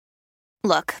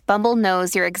Look, Bumble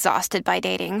knows you're exhausted by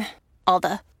dating. All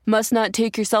the, must not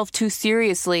take yourself too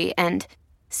seriously, and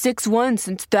 6'1"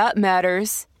 since that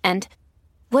matters. And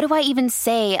what do I even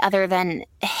say other than,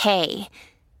 hey?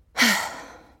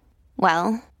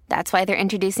 Well, that's why they're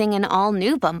introducing an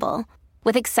all-new Bumble,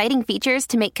 with exciting features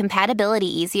to make compatibility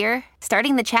easier,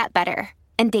 starting the chat better,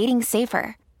 and dating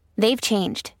safer. They've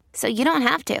changed, so you don't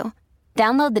have to.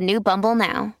 Download the new Bumble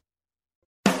now.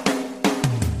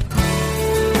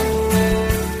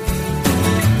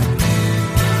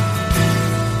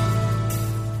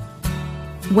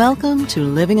 Welcome to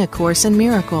Living A Course in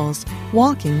Miracles,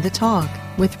 Walking the Talk,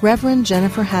 with Reverend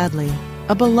Jennifer Hadley,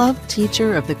 a beloved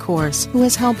teacher of the Course who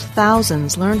has helped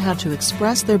thousands learn how to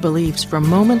express their beliefs from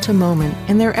moment to moment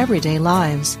in their everyday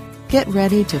lives. Get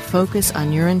ready to focus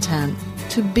on your intent,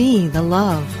 to be the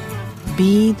love,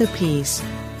 be the peace,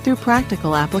 through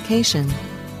practical application.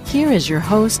 Here is your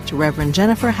host, Reverend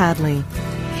Jennifer Hadley.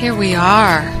 Here we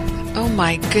are. Oh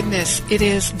my goodness, it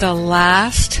is the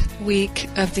last week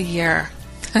of the year.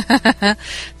 The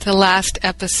last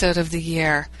episode of the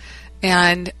year.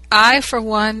 And I, for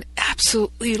one,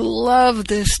 absolutely love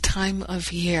this time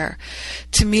of year.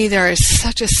 To me, there is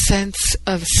such a sense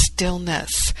of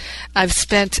stillness. I've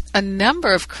spent a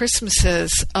number of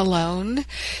Christmases alone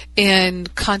in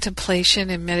contemplation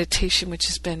and meditation, which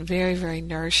has been very, very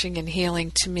nourishing and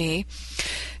healing to me.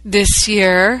 This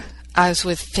year, I was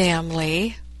with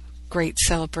family. Great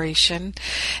celebration,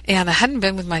 and I hadn't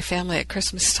been with my family at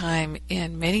Christmas time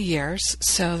in many years,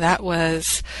 so that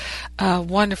was a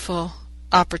wonderful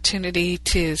opportunity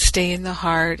to stay in the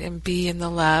heart and be in the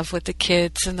love with the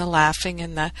kids and the laughing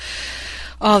and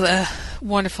all the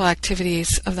wonderful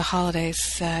activities of the holidays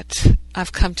that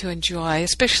I've come to enjoy,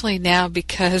 especially now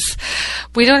because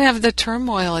we don't have the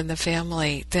turmoil in the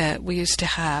family that we used to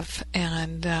have,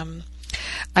 and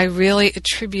I really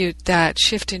attribute that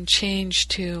shift and change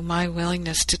to my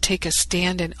willingness to take a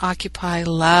stand and occupy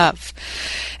love.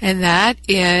 And that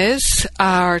is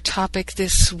our topic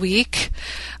this week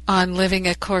on Living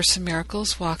A Course in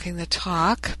Miracles, Walking the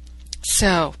Talk.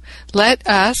 So let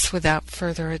us, without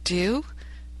further ado,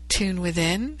 tune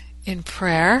within in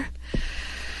prayer.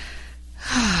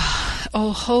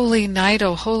 Oh, holy night,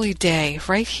 oh, holy day,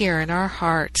 right here in our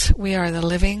hearts, we are the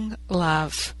living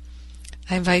love.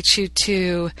 I invite you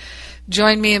to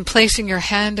join me in placing your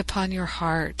hand upon your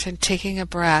heart and taking a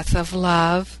breath of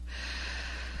love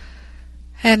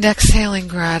and exhaling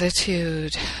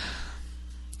gratitude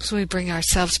as we bring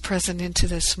ourselves present into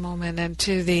this moment and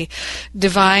to the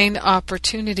divine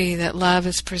opportunity that love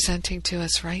is presenting to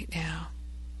us right now.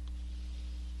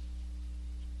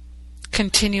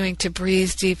 Continuing to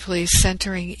breathe deeply,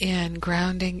 centering in,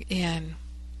 grounding in,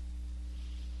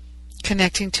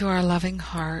 connecting to our loving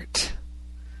heart.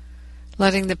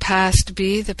 Letting the past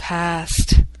be the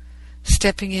past,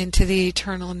 stepping into the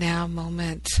eternal now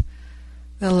moment,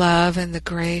 the love and the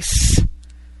grace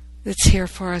that's here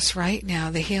for us right now,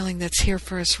 the healing that's here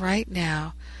for us right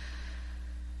now.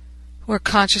 We're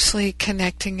consciously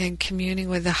connecting and communing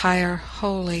with the higher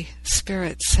Holy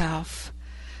Spirit self,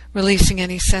 releasing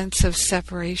any sense of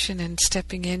separation and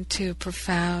stepping into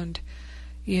profound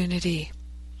unity.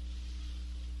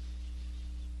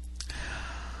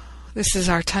 This is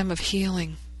our time of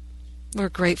healing. We're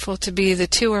grateful to be the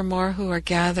two or more who are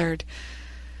gathered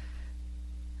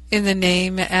in the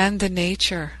name and the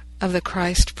nature of the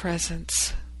Christ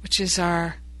presence, which is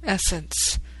our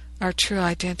essence, our true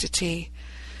identity,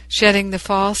 shedding the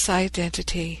false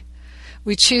identity.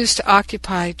 We choose to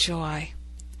occupy joy,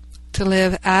 to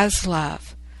live as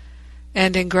love,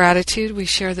 and in gratitude we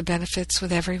share the benefits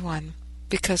with everyone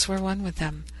because we're one with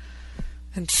them.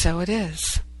 And so it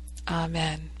is.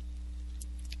 Amen.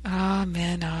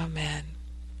 Amen, amen.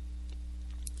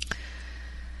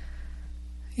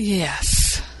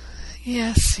 Yes,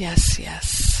 yes, yes,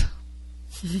 yes.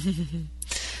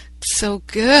 So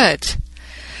good.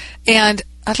 And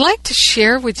I'd like to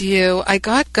share with you, I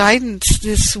got guidance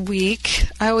this week.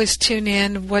 I always tune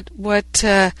in, what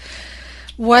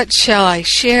shall I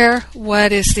share?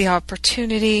 What is the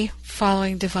opportunity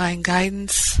following divine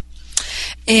guidance?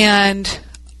 And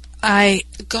I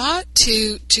got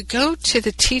to go to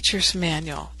the teacher's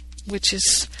manual, which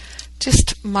is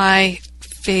just my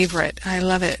favorite. I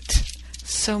love it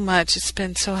so much. It's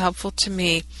been so helpful to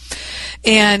me.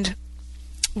 And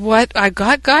what I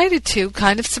got guided to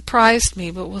kind of surprised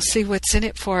me, but we'll see what's in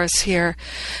it for us here.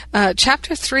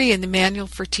 Chapter 3 in the Manual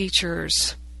for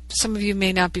Teachers. Some of you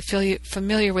may not be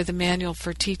familiar with the Manual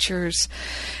for Teachers,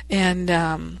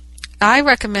 and I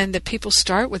recommend that people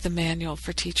start with the Manual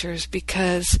for Teachers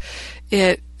because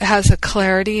it has a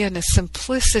clarity and a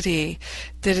simplicity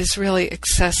that is really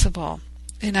accessible.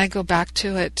 and I go back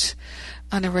to it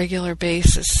on a regular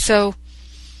basis. So,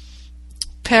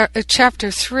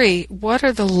 chapter 3, what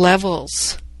are the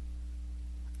levels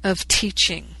of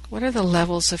teaching? What are the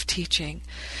levels of teaching?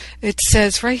 It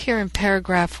says right here in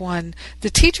paragraph 1, the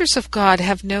teachers of God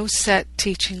have no set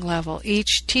teaching level.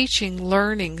 Each teaching,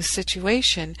 learning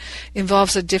situation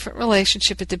involves a different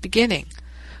relationship at the beginning,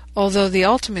 although the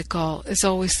ultimate goal is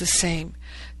always the same,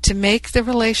 to make the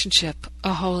relationship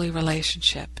a holy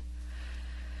relationship.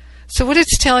 So what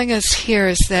it's telling us here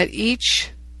is that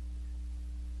each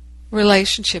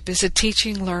relationship is a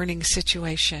teaching learning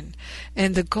situation,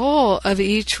 and the goal of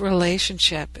each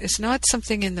relationship is not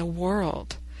something in the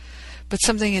world, but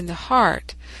something in the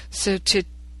heart. So to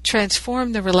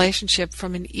transform the relationship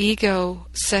from an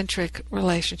egocentric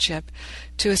relationship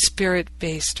to a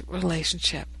spirit-based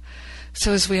relationship.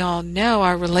 So as we all know,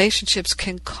 our relationships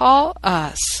can call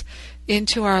us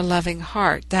into our loving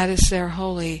heart. That is their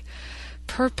holy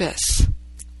purpose.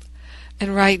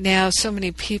 And right now, so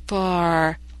many people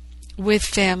are with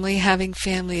family, having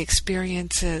family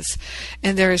experiences,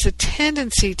 and there is a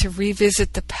tendency to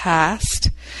revisit the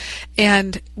past,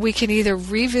 and we can either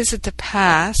revisit the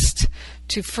past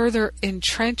to further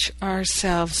entrench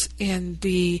ourselves in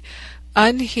the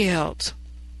unhealed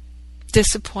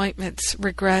disappointments,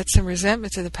 regrets, and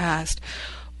resentments of the past,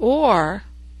 or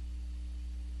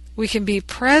we can be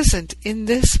present in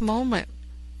this moment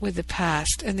with the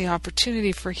past and the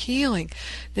opportunity for healing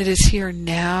that is here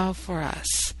now for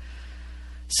us,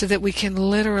 so that we can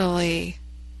literally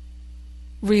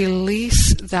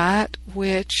release that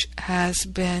which has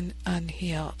been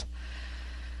unhealed.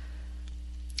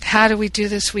 How do we do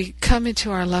this? We come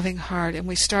into our loving heart and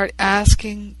we start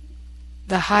asking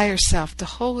the higher self, the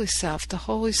Holy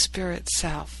Spirit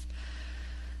self,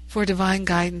 for divine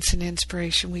guidance and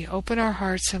inspiration. We open our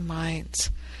hearts and minds,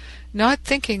 not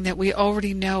thinking that we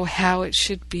already know how it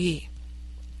should be,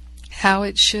 how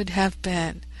it should have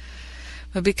been,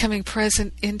 but becoming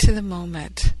present into the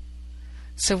moment.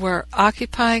 So we're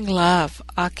occupying love,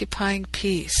 occupying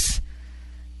peace,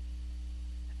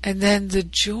 and then the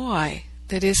joy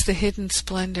that is the hidden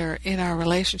splendor in our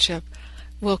relationship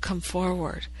will come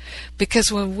forward.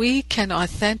 Because when we can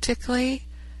authentically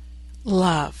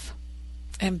love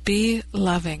and be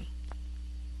loving,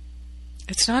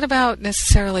 it's not about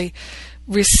necessarily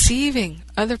receiving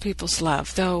other people's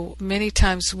love, though many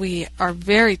times we are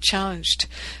very challenged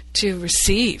to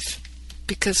receive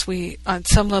because we on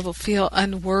some level feel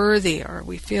unworthy, or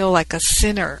we feel like a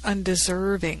sinner,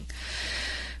 undeserving.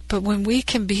 But when we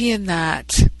can be in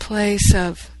that place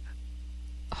of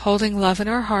holding love in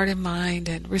our heart and mind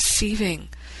and receiving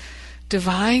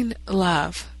divine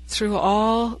love through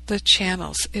all the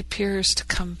channels it appears to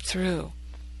come through,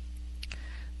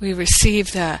 we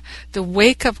receive the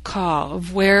wake-up call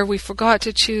of where we forgot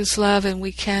to choose love, and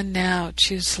we can now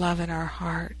choose love in our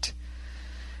heart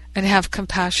and have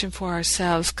compassion for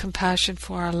ourselves, compassion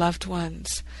for our loved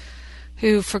ones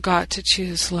who forgot to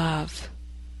choose love.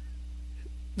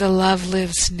 The love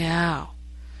lives now.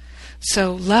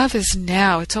 So love is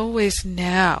now. It's always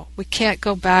now. We can't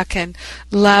go back and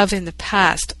love in the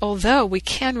past, although we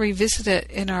can revisit it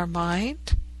in our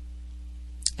mind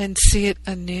and see it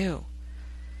anew.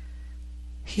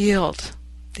 Healed.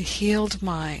 The healed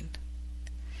mind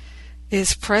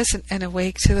is present and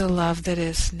awake to the love that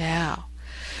is now.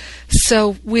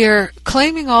 So we're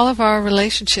claiming all of our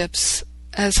relationships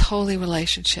as holy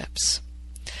relationships.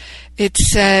 It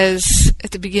says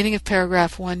at the beginning of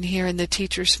paragraph 1 here in the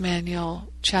Teacher's Manual,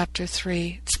 chapter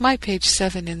 3, it's my page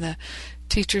 7 in the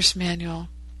Teacher's Manual.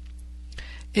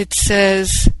 It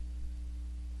says,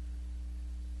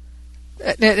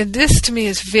 and this to me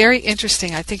is very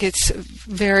interesting. I think it's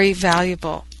very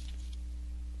valuable.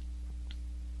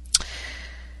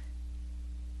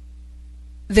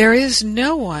 There is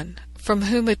no one from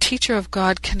whom a teacher of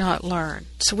God cannot learn.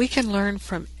 So we can learn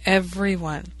from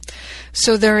everyone.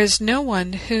 So there is no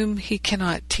one whom he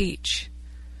cannot teach.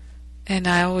 And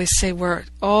I always say we're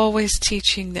always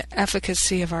teaching the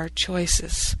efficacy of our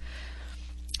choices.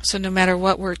 So no matter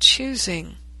what we're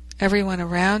choosing, everyone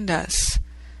around us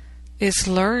is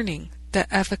learning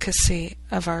the efficacy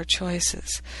of our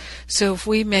choices. So if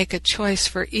we make a choice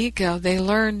for ego, they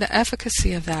learn the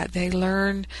efficacy of that. They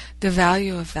learn the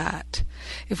value of that.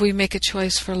 If we make a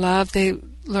choice for love, they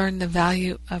learn the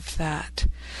value of that.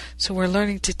 So we're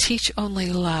learning to teach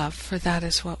only love, for that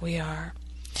is what we are.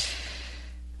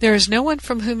 There is no one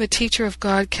from whom a teacher of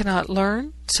God cannot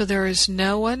learn, so there is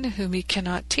no one whom he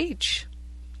cannot teach.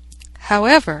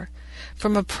 However,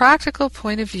 from a practical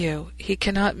point of view, he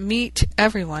cannot meet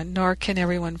everyone, nor can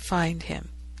everyone find him.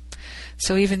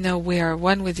 So even though we are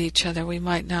one with each other, we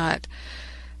might not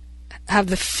have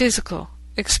the physical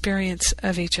experience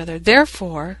of each other.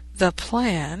 Therefore, the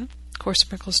plan, Course in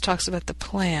Miracles talks about the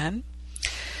plan,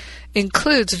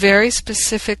 includes very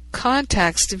specific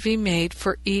contacts to be made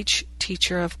for each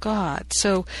teacher of God.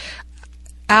 So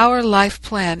our life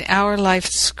plan, our life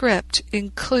script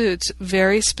includes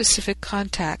very specific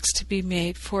contacts to be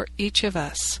made for each of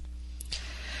us.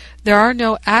 There are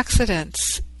no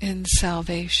accidents in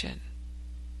salvation.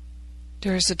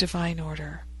 There is a divine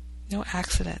order. No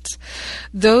accidents.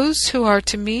 Those who are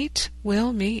to meet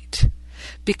will meet,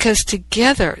 because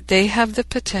together they have the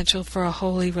potential for a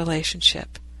holy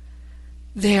relationship.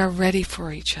 They are ready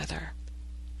for each other.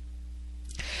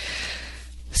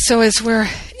 So as we're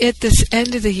at this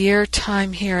end of the year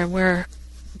time here, and we're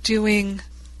doing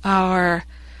our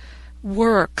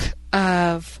work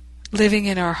of living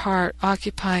in our heart,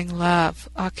 occupying love,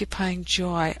 occupying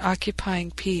joy,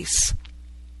 occupying peace,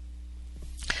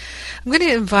 I'm going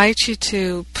to invite you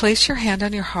to place your hand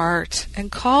on your heart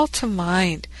and call to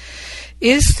mind,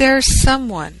 is there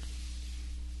someone,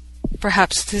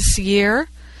 perhaps this year,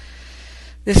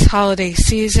 this holiday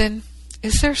season,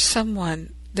 is there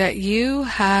someone that you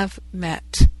have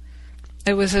met?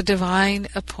 It was a divine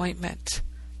appointment,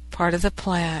 part of the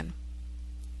plan,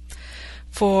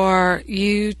 for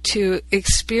you to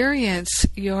experience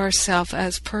yourself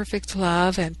as perfect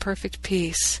love and perfect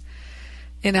peace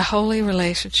in a holy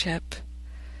relationship.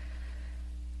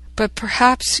 But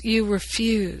perhaps you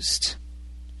refused.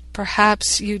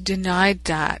 Perhaps you denied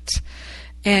that,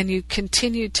 and you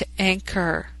continued to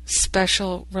anchor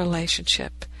special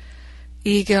relationship,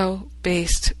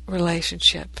 ego-based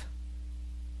relationship.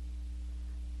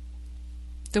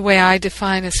 The way I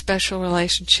define a special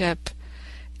relationship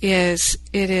is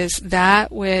it is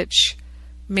that which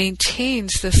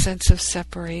maintains the sense of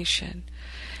separation.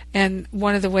 And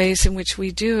one of the ways in which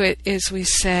we do it is we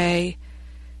say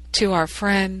to our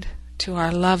friend, to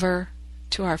our lover,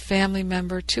 to our family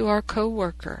member, to our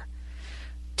co-worker,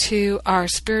 to our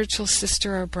spiritual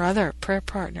sister or brother, prayer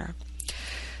partner,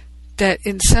 that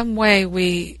in some way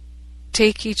we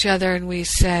take each other and we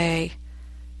say,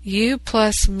 you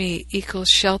plus me equals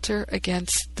shelter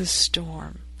against the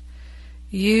storm.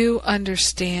 You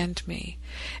understand me.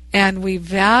 And we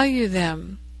value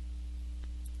them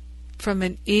from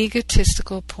an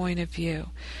egotistical point of view.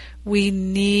 We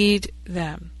need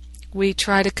them. We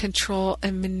try to control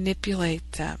and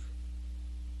manipulate them.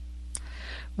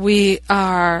 We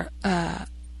are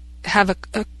have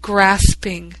a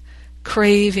grasping,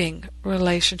 craving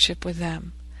relationship with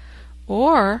them.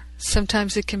 Or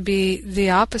sometimes it can be the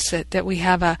opposite, that we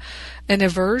have an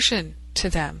aversion to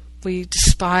them. We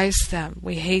despise them.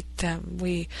 We hate them.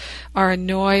 We are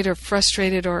annoyed or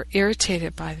frustrated or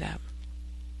irritated by them.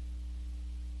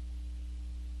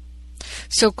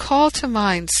 So call to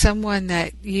mind someone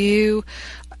that you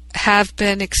have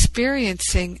been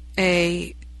experiencing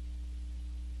a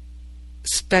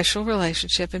special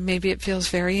relationship, and maybe it feels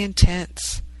very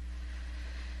intense.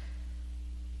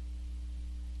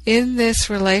 In this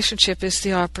relationship is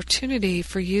the opportunity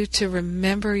for you to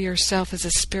remember yourself as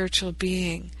a spiritual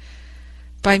being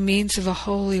by means of a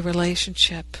holy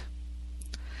relationship.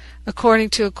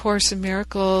 According to A Course in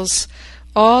Miracles,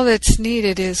 all that's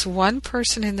needed is one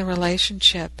person in the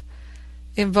relationship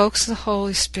invokes the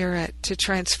Holy Spirit to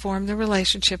transform the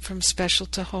relationship from special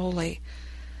to holy,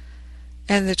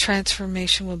 and the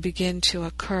transformation will begin to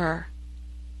occur.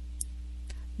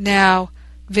 Now,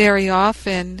 very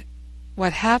often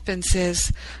what happens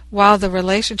is, while the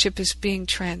relationship is being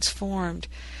transformed,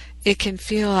 it can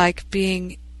feel like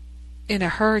being in a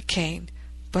hurricane,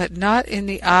 but not in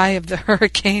the eye of the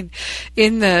hurricane,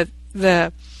 in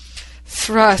the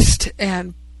thrust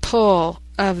and pull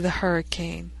of the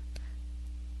hurricane,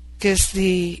 because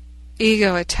the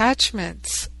ego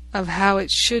attachments of how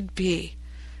it should be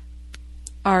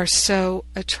are so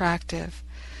attractive.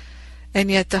 And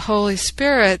yet the Holy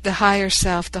Spirit, the higher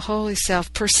self, the holy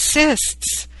self,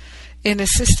 persists in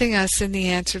assisting us in the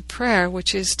answered prayer,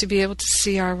 which is to be able to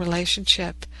see our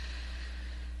relationship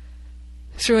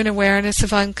through an awareness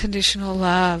of unconditional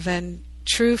love and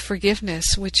true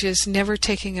forgiveness, which is never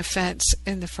taking offense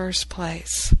in the first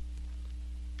place.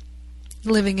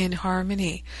 Living in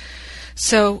harmony.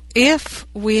 So if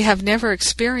we have never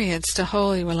experienced a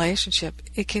holy relationship,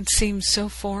 it can seem so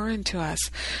foreign to us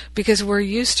because we're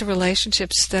used to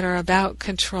relationships that are about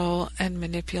control and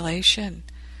manipulation,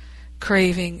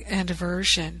 craving and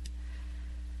aversion.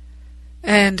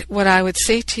 And what I would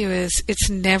say to you is, it's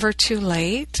never too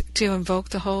late to invoke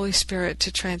the Holy Spirit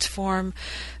to transform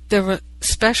the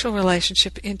special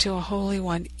relationship into a holy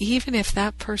one, even if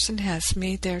that person has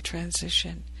made their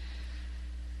transition.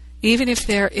 even if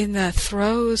they're in the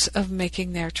throes of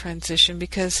making their transition,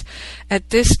 because at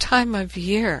this time of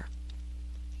year,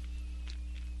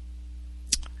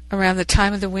 around the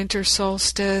time of the winter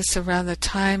solstice, around the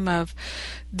time of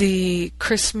the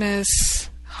Christmas,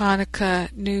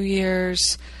 Hanukkah, New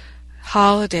Year's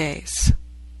holidays,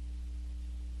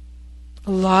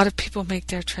 a lot of people make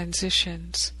their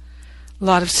transitions. A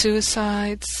lot of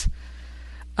suicides,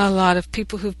 a lot of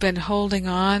people who've been holding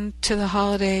on to the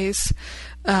holidays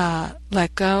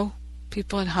let go.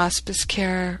 People in hospice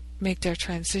care make their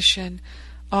transition.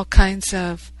 All kinds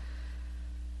of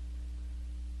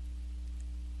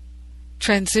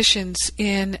transitions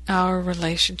in our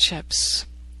relationships.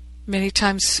 Many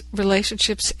times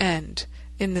relationships end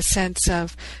in the sense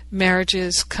of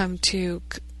marriages come to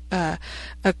a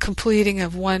completing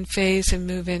of one phase and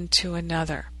move into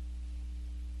another.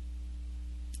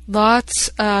 Lots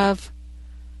of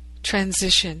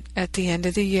transition at the end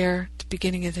of the year, the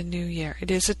beginning of the new year.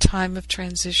 It is a time of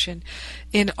transition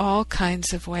in all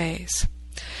kinds of ways.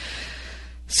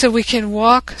 So we can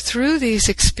walk through these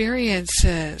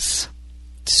experiences,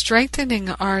 strengthening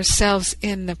ourselves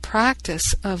in the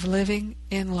practice of living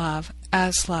in love,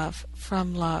 as love,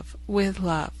 from love, with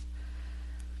love.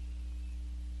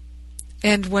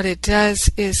 And what it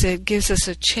does is it gives us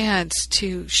a chance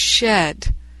to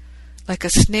shed, like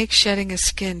a snake shedding a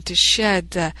skin, to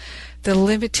shed the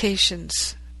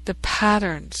limitations, the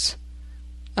patterns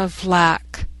of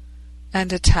lack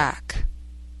and attack.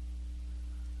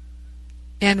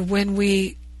 And when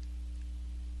we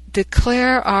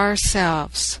declare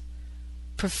ourselves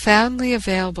profoundly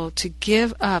available to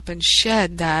give up and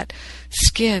shed that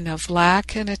skin of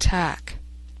lack and attack,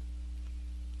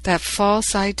 that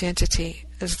false identity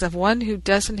as the one who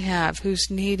doesn't have, who's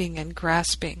needing and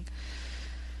grasping,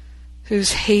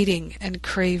 who's hating and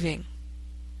craving.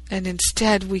 And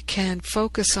instead we can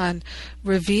focus on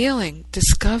revealing,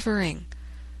 discovering,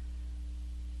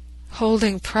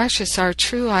 holding precious our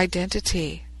true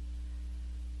identity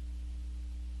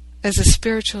as a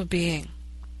spiritual being.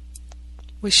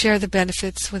 We share the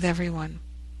benefits with everyone.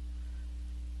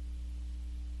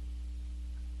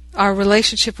 Our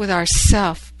relationship with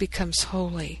ourself becomes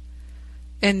holy,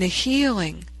 and the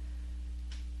healing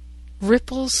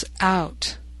ripples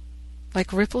out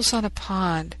like ripples on a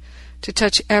pond to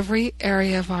touch every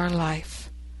area of our life.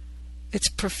 It's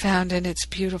profound and it's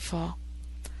beautiful.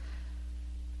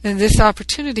 And this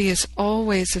opportunity is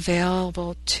always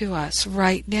available to us.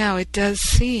 Right now, it does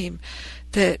seem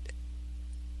that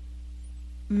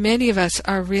many of us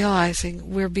are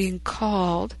realizing we're being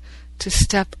called to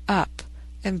step up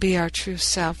and be our true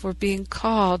self. We're being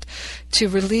called to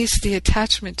release the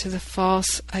attachment to the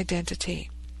false identity.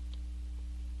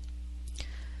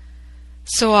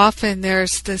 So often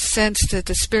there's the sense that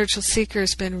the spiritual seeker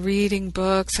has been reading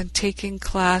books and taking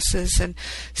classes and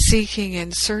seeking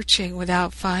and searching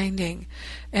without finding.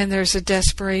 And there's a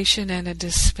desperation and a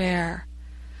despair.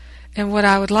 And what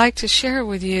I would like to share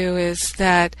with you is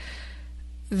that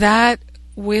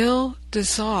will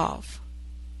dissolve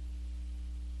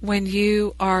when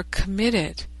you are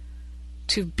committed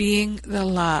to being the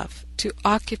love, to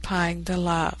occupying the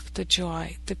love, the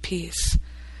joy, the peace.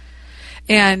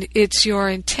 And it's your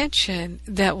intention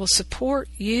that will support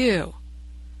you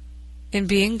in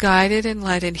being guided and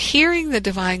led and hearing the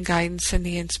divine guidance and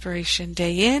the inspiration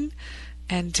day in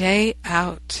and day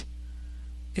out.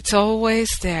 It's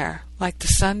always there, like the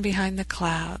sun behind the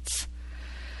clouds.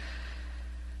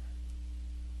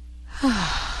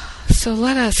 So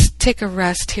let us take a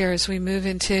rest here as we move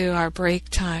into our break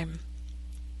time.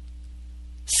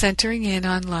 Centering in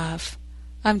on love.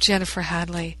 I'm Jennifer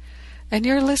Hadley, and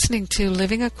you're listening to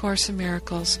Living A Course in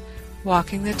Miracles,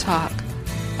 Walking the Talk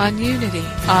on Unity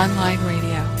Online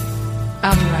Radio.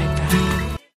 I'll be right back.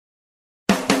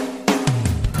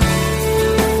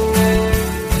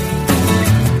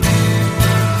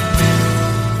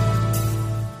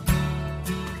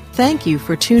 Thank you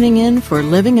for tuning in for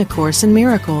Living A Course in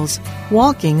Miracles,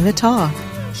 Walking the Talk.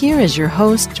 Here is your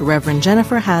host, Reverend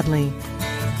Jennifer Hadley.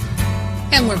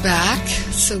 And we're back.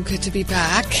 So good to be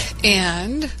back.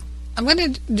 And I'm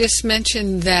going to just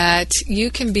mention that you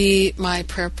can be my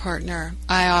prayer partner.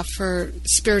 I offer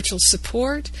spiritual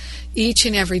support each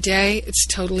and every day. It's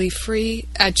totally free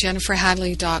at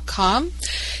jenniferhadley.com.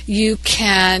 You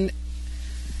can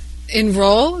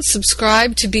enroll,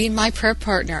 subscribe to be my prayer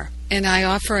partner. And I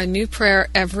offer a new prayer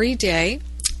every day.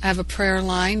 I have a prayer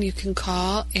line you can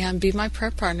call and be my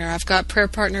prayer partner. I've got prayer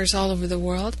partners all over the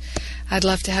world. I'd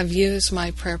love to have you as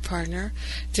my prayer partner.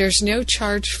 There's no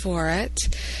charge for it.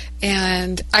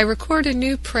 And I record a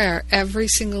new prayer every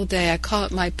single day. I call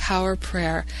it my power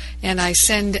prayer. And I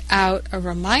send out a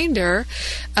reminder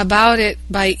about it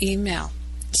by email.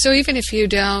 So even if you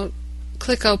don't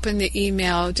click open the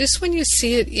email, just when you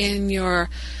see it in your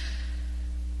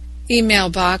email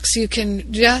box, you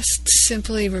can just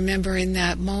simply remember in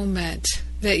that moment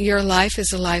that your life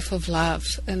is a life of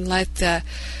love, and let the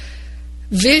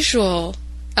visual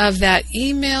of that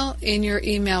email in your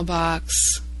email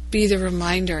box be the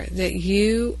reminder that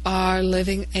you are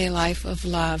living a life of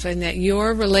love, and that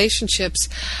your relationships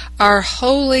are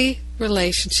holy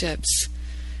relationships,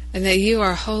 and that you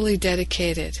are wholly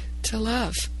dedicated to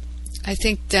love. I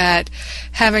think that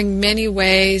having many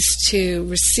ways to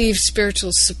receive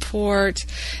spiritual support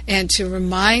and to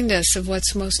remind us of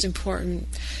what's most important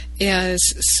is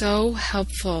so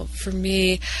helpful for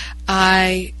me.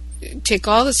 I take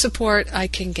all the support I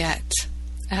can get.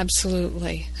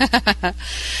 Absolutely.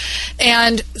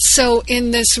 And so in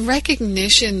this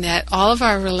recognition that all of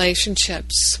our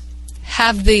relationships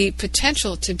have the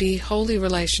potential to be holy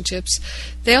relationships,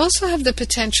 they also have the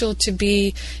potential to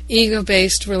be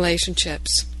ego-based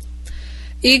relationships.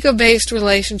 Ego-based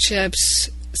relationships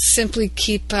simply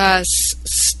keep us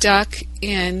stuck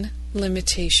in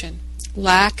limitation,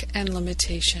 lack and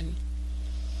limitation,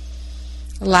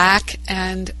 lack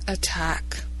and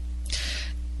attack.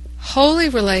 Holy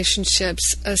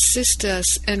relationships assist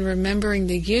us in remembering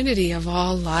the unity of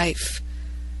all life.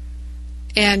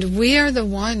 And we are the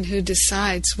one who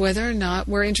decides whether or not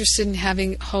we're interested in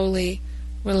having holy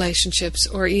relationships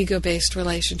or ego-based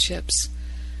relationships.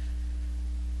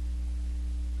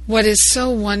 What is so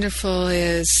wonderful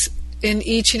is in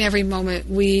each and every moment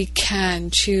we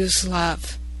can choose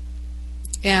love.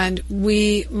 And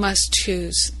we must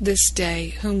choose this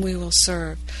day whom we will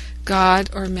serve, God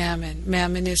or Mammon.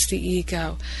 Mammon is the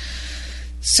ego.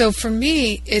 So for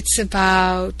me, it's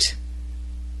about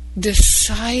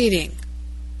deciding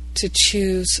to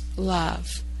choose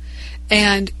love.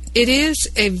 And it is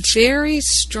a very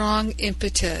strong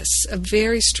impetus, a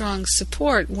very strong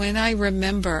support when I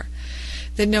remember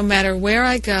that no matter where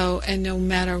I go and no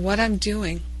matter what I'm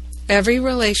doing, every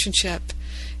relationship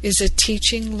is a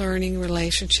teaching, learning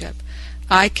relationship.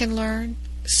 I can learn,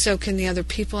 so can the other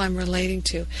people I'm relating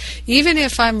to. Even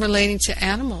if I'm relating to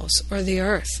animals or the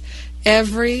earth,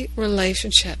 every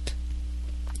relationship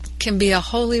can be a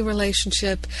holy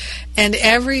relationship, and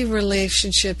every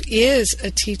relationship is a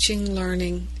teaching,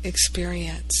 learning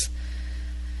experience.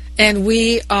 And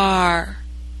we are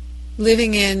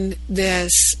living in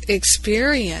this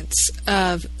experience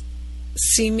of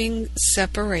seeming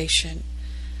separation,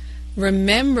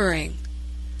 remembering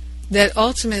that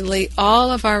ultimately all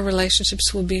of our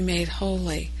relationships will be made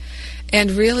holy.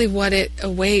 And really what it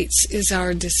awaits is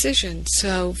our decision.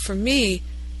 So for me,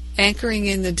 anchoring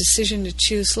in the decision to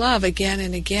choose love again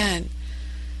and again,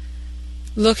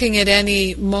 looking at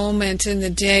any moment in the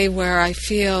day where I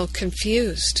feel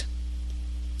confused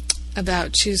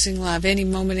about choosing love, any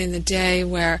moment in the day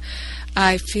where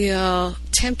I feel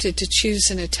tempted to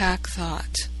choose an attack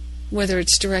thought, whether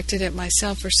it's directed at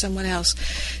myself or someone else.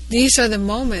 These are the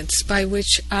moments by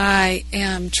which I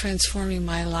am transforming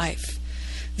my life.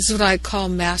 This is what I call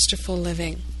masterful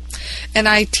living. And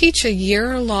I teach a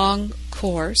year-long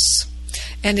course,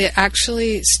 and it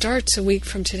actually starts a week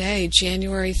from today.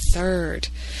 January 3rd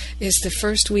is the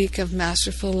first week of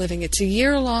Masterful Living. It's a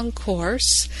year-long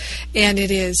course, and it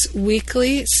is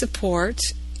weekly support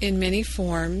in many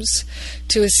forms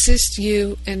to assist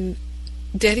you in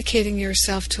dedicating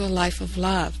yourself to a life of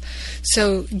love.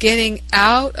 So getting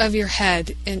out of your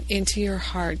head and into your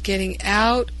heart, getting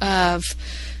out of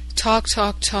talk,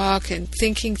 and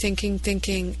thinking,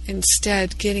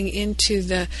 instead getting into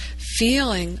the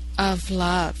feeling of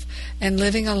love and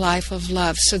living a life of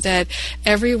love, so that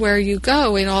everywhere you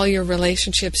go in all your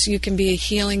relationships, you can be a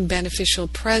healing, beneficial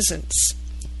presence,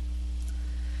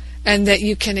 and that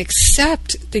you can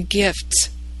accept the gifts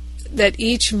that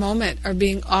each moment are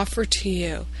being offered to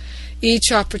you,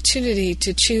 each opportunity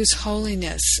to choose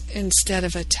holiness instead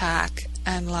of attack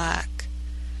and lack.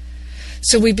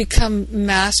 So we become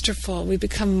masterful, we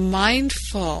become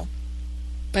mindful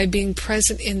by being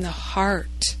present in the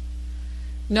heart.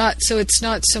 So it's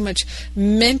not so much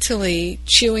mentally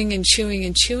chewing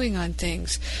on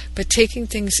things, but taking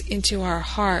things into our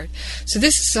heart. So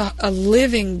this is a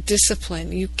living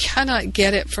discipline. You cannot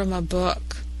get it from a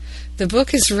book. The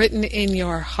book is written in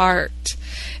your heart.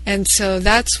 And so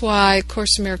that's why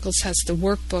Course in Miracles has the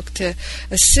workbook to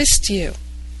assist you.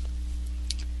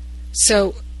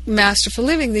 So Masterful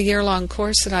Living, the year-long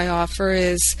course that I offer,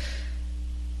 is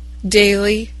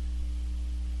daily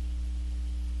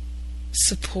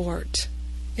support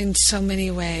in so many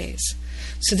ways,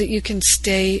 so that you can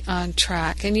stay on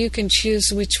track and you can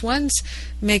choose which ones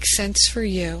make sense for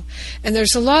you. And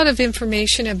there's a lot of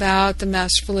information about the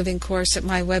Masterful Living course at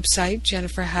my website,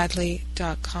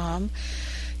 jenniferhadley.com.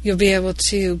 You'll be able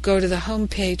to go to the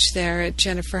homepage there at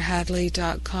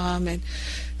jenniferhadley.com and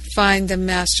find the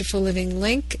Masterful Living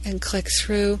link and click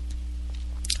through.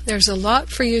 There's a lot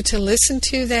for you to listen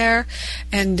to there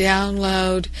and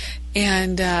download.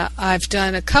 And I've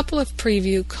done a couple of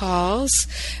preview calls.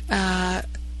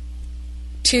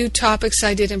 2 topics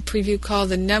I did in preview call: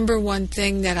 the number one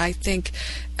thing that I think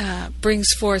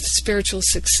brings forth spiritual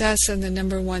success, and the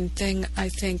number one thing I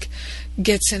think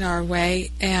gets in our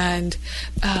way. And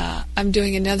I'm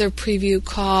doing another preview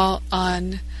call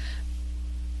on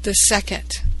the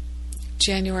 2nd,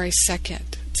 January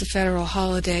 2nd. It's a federal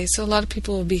holiday, so a lot of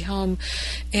people will be home,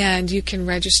 and you can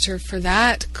register for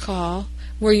that call,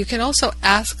 where you can also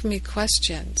ask me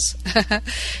questions,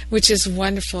 which is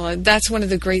wonderful. And that's one of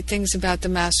the great things about the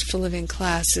Masterful Living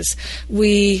class, is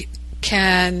we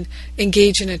can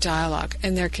engage in a dialogue,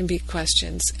 and there can be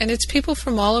questions. And it's people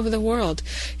from all over the world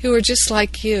who are just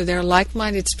like you. They're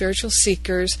like-minded spiritual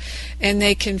seekers, and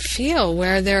they can feel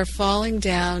where they're falling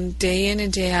down day in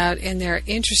and day out, and they're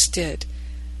interested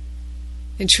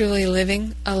in truly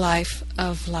living a life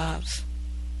of love.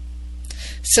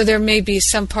 So there may be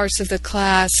some parts of the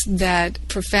class that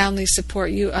profoundly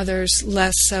support you, others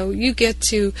less so. You get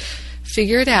to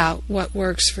figure it out, what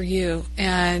works for you.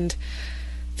 And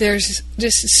there's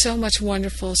just so much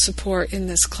wonderful support in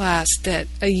this class that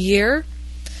a year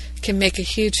can make a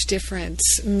huge difference.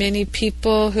 Many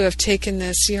people who have taken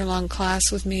this year-long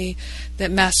class with me, that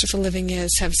Masterful Living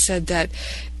is, have said that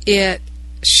it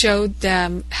showed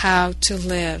them how to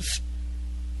live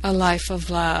a life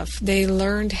of love. They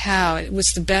learned how. It was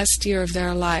the best year of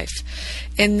their life.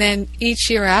 And then each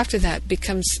year after that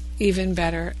becomes even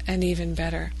better and even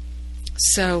better.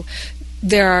 So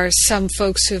there are some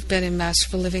folks who have been in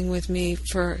Masterful Living with me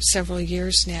for several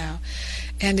years now,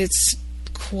 and it's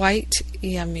quite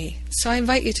yummy. So I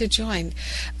invite you to join.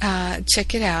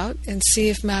 Check it out and see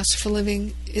if Masterful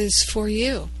Living is for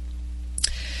you.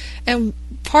 And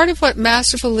part of what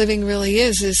Masterful Living really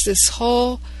is this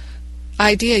whole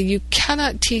idea: you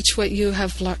cannot teach what you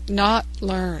have not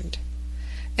learned.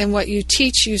 And what you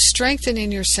teach, you strengthen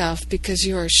in yourself because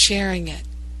you are sharing it.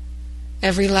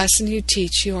 Every lesson you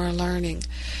teach, you are learning.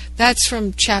 That's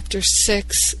from Chapter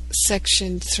 6,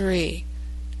 Section 3,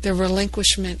 the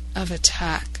relinquishment of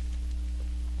attack.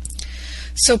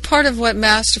 So part of what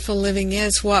Masterful Living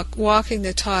is, walking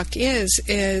the talk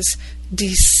is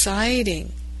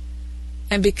deciding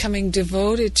and becoming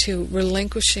devoted to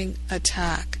relinquishing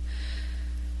attack.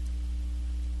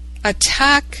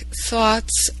 Attack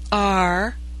thoughts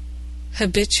are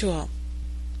habitual.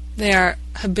 They are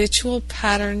habitual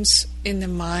patterns in the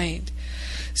mind.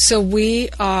 So we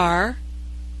are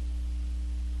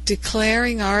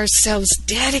declaring ourselves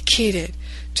dedicated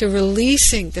to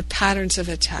releasing the patterns of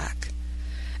attack.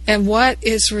 And what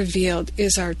is revealed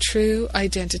is our true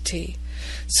identity.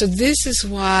 So this is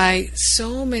why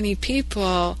so many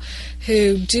people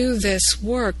who do this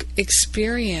work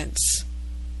experience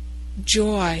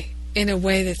joy in a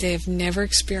way that they have never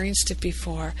experienced it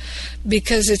before,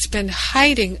 because it's been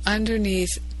hiding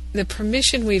underneath the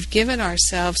permission we've given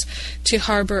ourselves to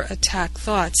harbor attack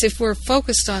thoughts. If we're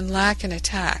focused on lack and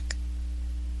attack,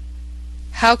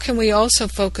 how can we also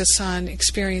focus on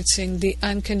experiencing the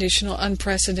unconditional,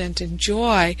 unprecedented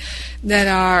joy that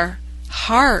our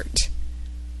heart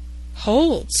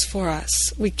holds for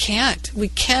us? We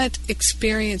can't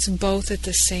experience both at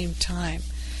the same time.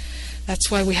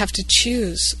 That's why we have to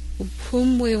choose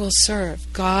whom we will serve,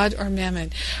 God or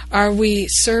Mammon. Are we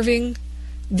serving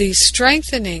the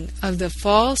strengthening of the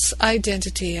false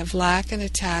identity of lack and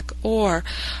attack, or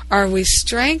are we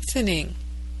strengthening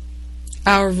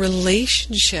our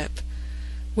relationship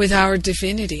with our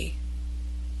divinity,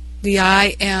 the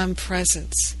I am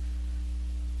presence?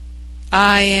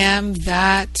 I am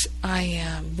that I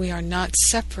am. We are not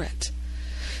separate.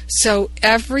 So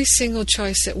every single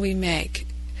choice that we make,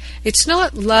 it's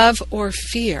not love or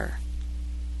fear.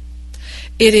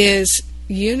 It is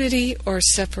unity or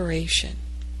separation.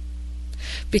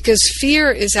 Because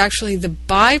fear is actually the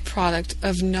byproduct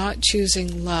of not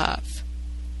choosing love.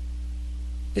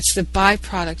 It's the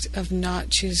byproduct of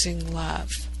not choosing love.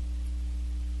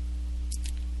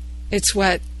 It's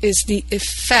what is the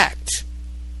effect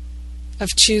of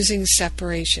choosing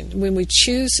separation. When we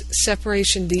choose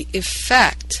separation, the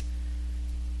effect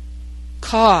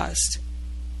caused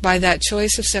by that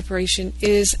choice of separation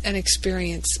is an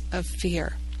experience of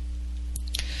fear.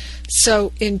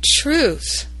 So in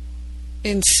truth,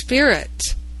 in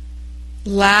spirit,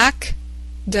 lack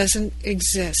doesn't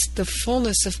exist. The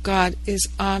fullness of God is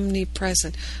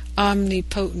omnipresent,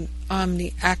 omnipotent,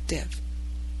 omniactive.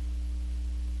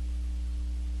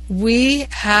 We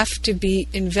have to be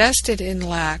invested in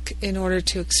lack in order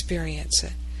to experience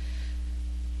it.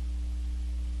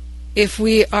 If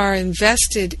we are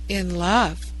invested in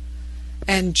love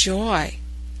and joy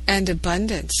and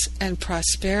abundance and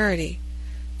prosperity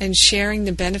and sharing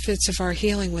the benefits of our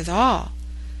healing with all,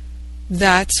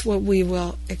 that's what we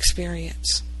will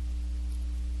experience.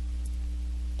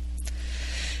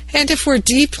 And if we're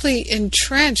deeply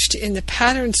entrenched in the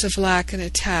patterns of lack and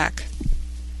attack,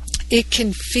 it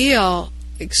can feel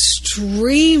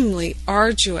extremely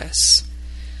arduous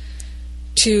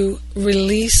to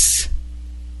release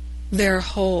their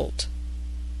hold.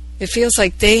 It feels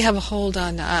like they have a hold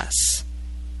on us.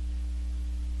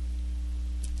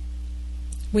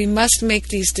 We must make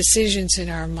these decisions in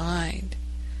our mind.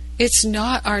 It's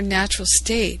not our natural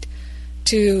state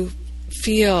to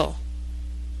feel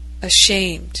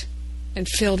ashamed and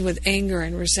filled with anger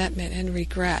and resentment and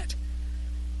regret.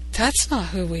 That's not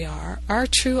who we are. Our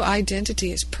true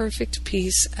identity is perfect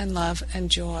peace and love and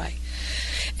joy.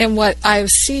 And what I've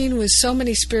seen with so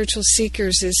many spiritual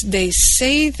seekers is they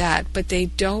say that, but they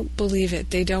don't believe it.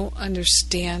 They don't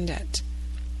understand it.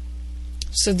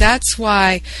 So that's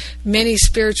why many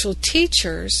spiritual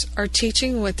teachers are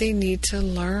teaching what they need to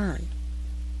learn.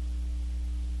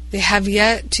 They have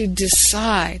yet to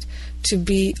decide to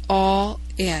be all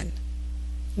in,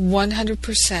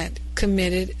 100%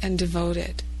 committed and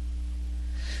devoted.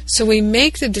 So we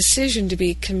make the decision to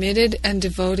be committed and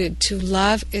devoted to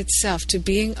love itself, to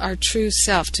being our true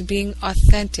self, to being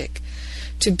authentic,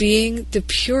 to being the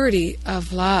purity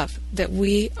of love that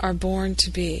we are born to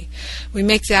be. We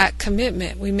make that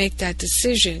commitment, we make that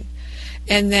decision,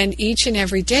 and then each and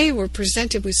every day we're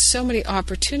presented with so many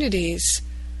opportunities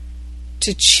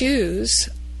to choose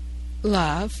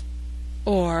love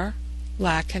or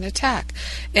lack and attack.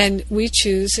 And we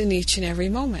choose in each and every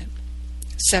moment.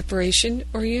 Separation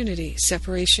or unity,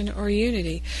 separation or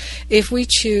unity. If we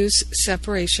choose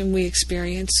separation, we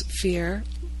experience fear.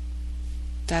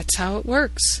 That's how it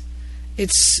works.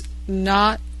 It's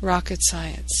not rocket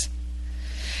science.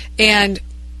 And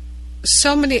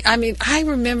so many, I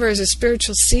remember as a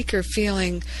spiritual seeker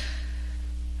feeling,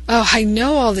 oh, I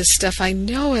know all this stuff, I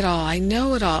know it all.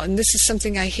 And this is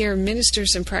something I hear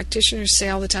ministers and practitioners say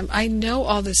all the time. I know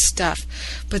all this stuff,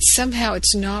 but somehow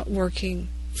it's not working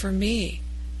for me.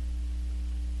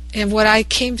 And what I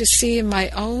came to see in my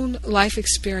own life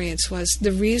experience was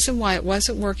the reason why it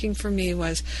wasn't working for me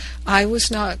was I was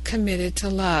not committed to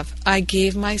love. I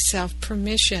gave myself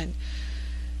permission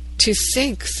to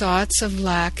think thoughts of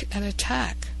lack and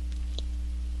attack.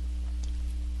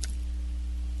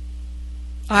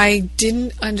 I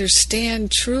didn't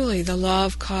understand truly the law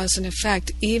of cause and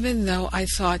effect, even though I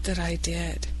thought that I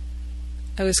did.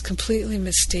 I was completely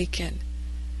mistaken.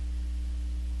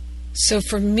 So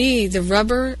for me, the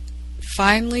rubber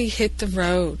finally hit the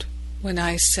road when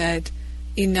I said,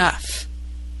 enough.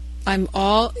 I'm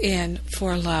all in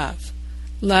for love.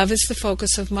 Love is the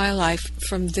focus of my life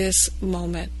from this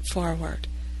moment forward.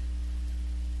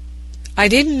 I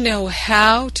didn't know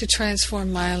how to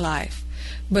transform my life,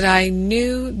 but I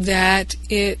knew that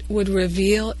it would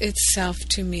reveal itself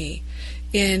to me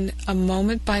in a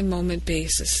moment-by-moment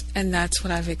basis, and that's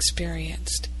what I've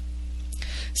experienced.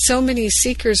 So many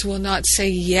seekers will not say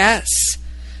yes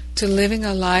to living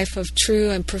a life of true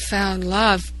and profound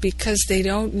love because they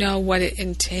don't know what it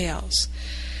entails.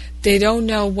 They don't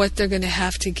know what they're going to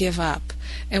have to give up.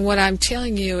 And what I'm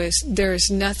telling you is there is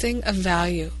nothing of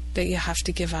value that you have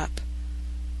to give up.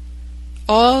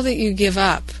 All that you give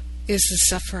up is the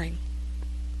suffering.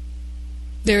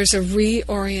 There's a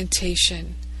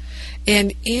reorientation.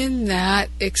 And in that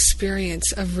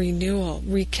experience of renewal,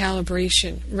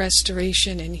 recalibration,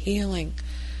 restoration, and healing,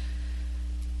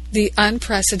 the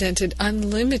unprecedented,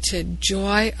 unlimited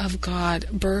joy of God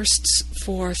bursts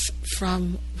forth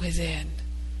from within.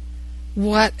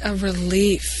 What a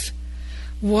relief.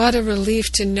 What a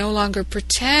relief to no longer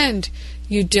pretend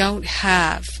you don't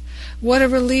have. What a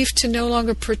relief to no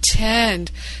longer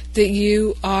pretend that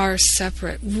you are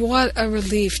separate. What a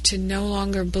relief to no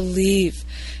longer believe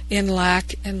in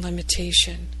lack and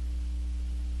limitation.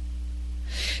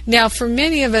 Now, for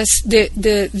many of us, the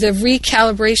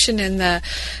recalibration and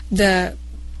the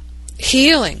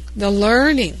healing, the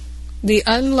learning, the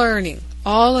unlearning,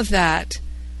 all of that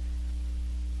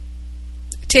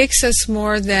takes us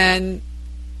more than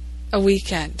a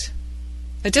weekend.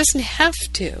 It doesn't have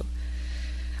to.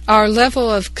 Our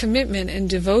level of commitment and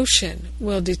devotion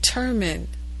will determine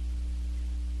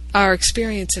our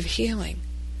experience of healing.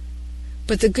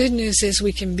 But the good news is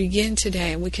we can begin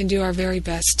today, and we can do our very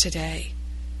best today.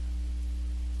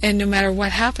 And no matter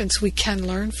what happens, we can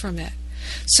learn from it.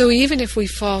 So even if we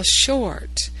fall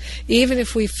short, even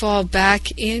if we fall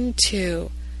back into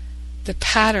the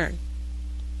pattern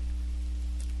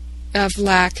of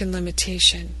lack and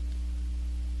limitation,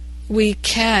 we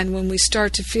can, when we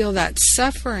start to feel that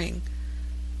suffering,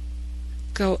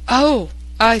 go, oh,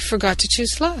 I forgot to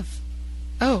choose love.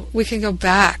 Oh, we can go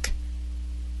back.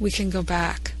 We can go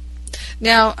back.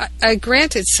 Now, I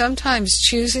granted, sometimes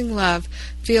choosing love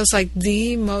feels like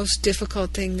the most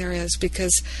difficult thing there is,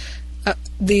 because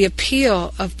the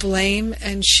appeal of blame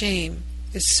and shame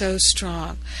is so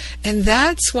strong. And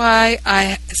that's why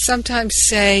I sometimes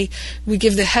say we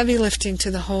give the heavy lifting to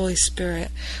the Holy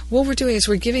Spirit. What we're doing is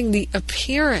we're giving the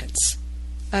appearance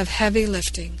of heavy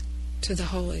lifting to the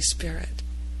Holy Spirit.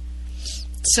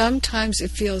 Sometimes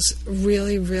it feels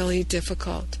really, really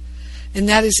difficult. And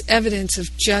that is evidence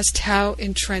of just how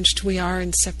entrenched we are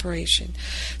in separation.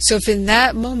 So if in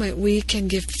that moment we can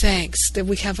give thanks that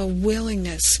we have a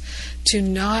willingness to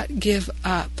not give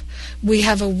up, we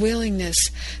have a willingness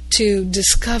to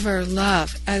discover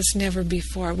love as never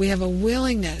before, we have a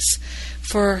willingness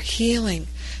for healing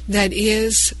that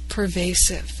is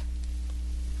pervasive.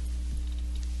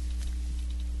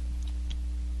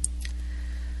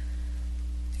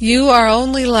 You are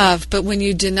only love, but when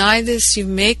you deny this, you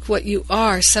make what you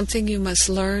are something you must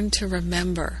learn to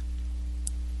remember.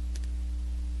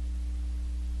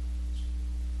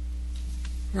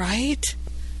 Right?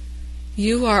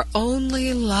 You are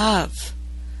only love,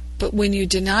 but when you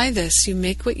deny this, you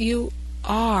make what you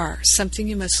are something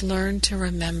you must learn to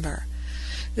remember.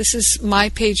 This is my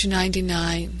page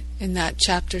 99 in that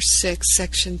chapter 6,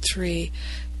 section 3,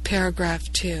 paragraph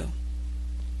 2.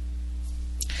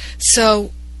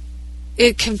 So,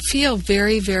 it can feel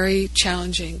very, very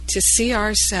challenging to see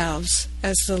ourselves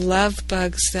as the love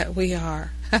bugs that we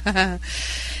are.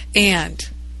 And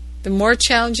the more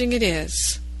challenging it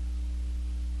is,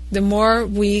 the more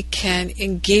we can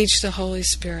engage the Holy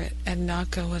Spirit and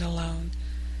not go it alone.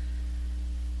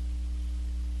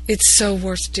 It's so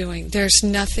worth doing. There's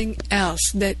nothing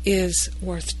else that is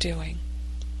worth doing.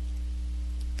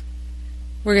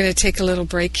 We're going to take a little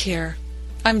break here.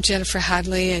 I'm Jennifer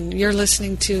Hadley, and you're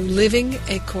listening to Living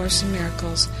A Course in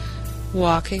Miracles,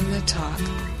 Walking the Talk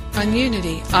on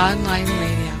Unity Online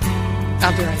Radio.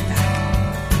 I'll be right back.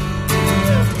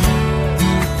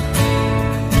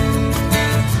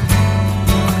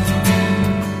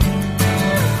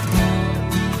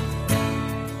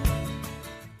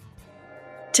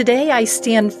 Today I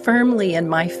stand firmly in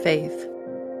my faith.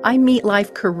 I meet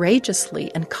life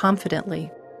courageously and confidently,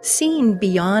 seeing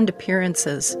beyond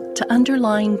appearances to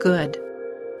underlying good.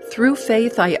 Through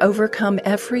faith, I overcome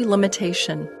every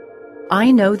limitation.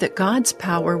 I know that God's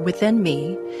power within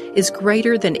me is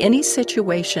greater than any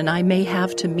situation I may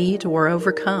have to meet or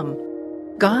overcome.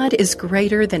 God is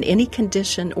greater than any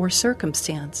condition or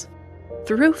circumstance.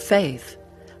 Through faith,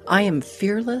 I am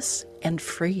fearless and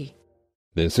free.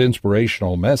 This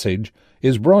inspirational message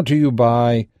is brought to you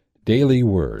by Daily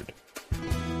Word.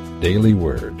 Daily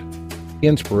Word.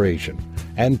 Inspiration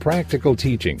and practical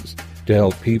teachings to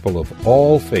help people of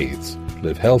all faiths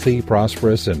live healthy,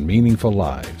 prosperous, and meaningful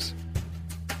lives.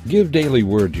 Give Daily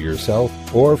Word to yourself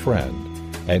or a friend,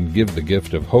 and give the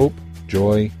gift of hope,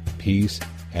 joy, peace,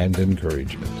 and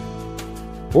encouragement.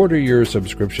 Order your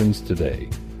subscriptions today,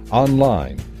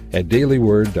 online at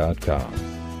dailyword.com.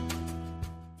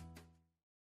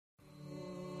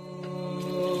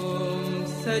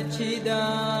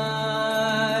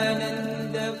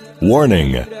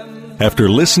 Warning! After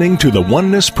listening to the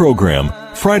Oneness program,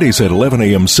 Fridays at 11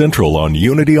 a.m. Central on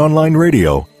Unity Online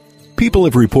Radio, people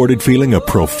have reported feeling a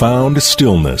profound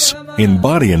stillness in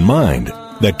body and mind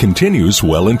that continues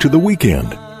well into the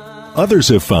weekend. Others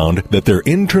have found that their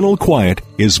internal quiet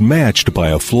is matched by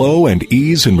a flow and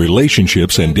ease in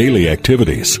relationships and daily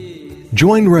activities.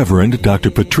 Join Reverend Dr.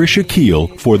 Patricia Keel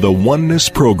for the Oneness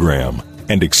program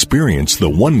and experience the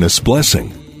Oneness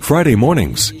blessing. Friday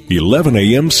mornings, 11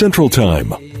 a.m. Central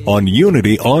Time, on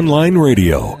Unity Online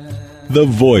Radio, the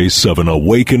voice of an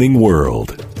awakening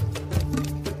world.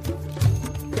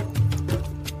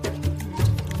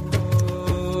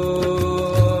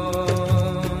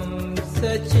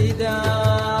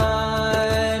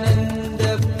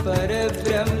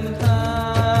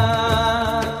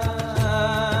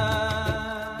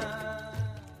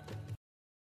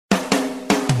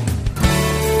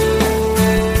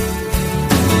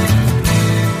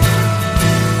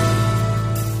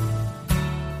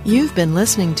 You've been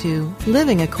listening to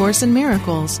Living A Course in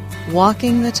Miracles,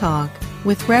 Walking the Talk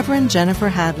with Reverend Jennifer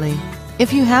Hadley.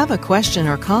 If you have a question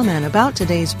or comment about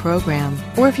today's program,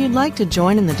 or if you'd like to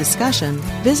join in the discussion,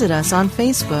 visit us on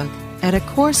Facebook at A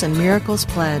Course in Miracles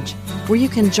Pledge, where you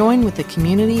can join with the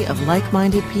community of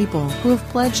like-minded people who have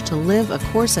pledged to live A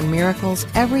Course in Miracles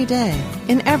every day,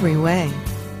 in every way.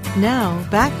 Now,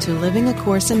 back to Living A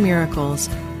Course in Miracles,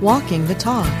 Walking the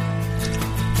Talk.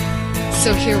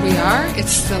 So here we are.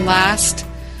 It's the last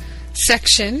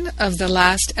section of the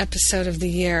last episode of the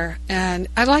year, and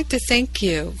I'd like to thank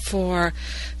you for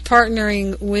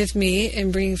partnering with me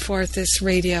in bringing forth this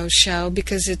radio show,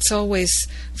 because it's always,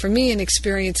 for me, an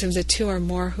experience of the two or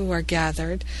more who are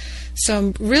gathered. So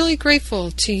I'm really grateful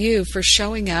to you for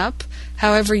showing up,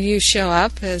 however you show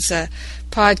up, as a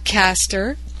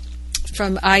podcaster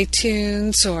from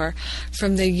iTunes or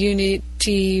from the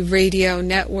Unity Radio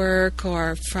Network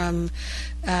or from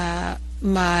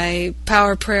my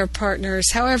Power Prayer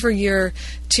partners, however you're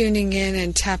tuning in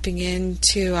and tapping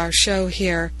into our show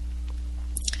here.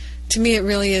 To me, it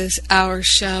really is our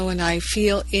show, and I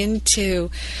feel into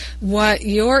what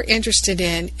you're interested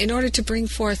in order to bring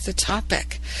forth the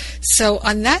topic. So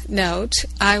on that note,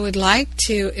 I would like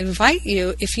to invite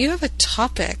you, if you have a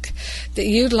topic that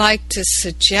you'd like to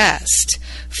suggest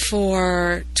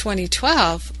for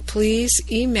 2012, please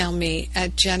email me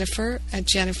at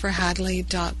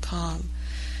jennifer@jenniferhadley.com.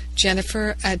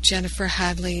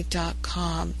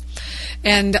 jennifer@jenniferhadley.com.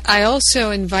 And I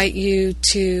also invite you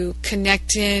to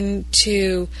connect in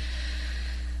to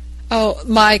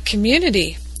my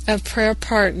community of prayer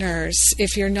partners.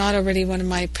 If you're not already one of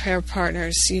my prayer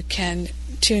partners, you can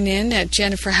tune in at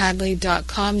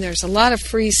jenniferhadley.com. There's a lot of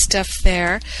free stuff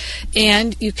there.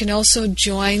 And you can also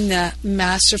join the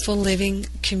Masterful Living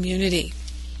community.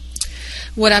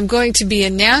 What I'm going to be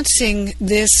announcing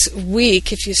this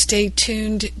week, if you stay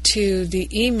tuned to the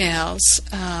emails,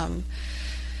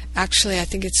 actually I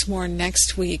think it's more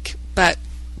next week, but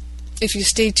if you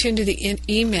stay tuned to the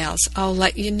emails, I'll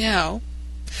let you know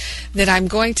that I'm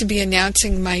going to be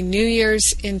announcing my New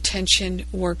Year's Intention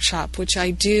Workshop, which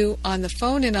I do on the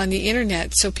phone and on the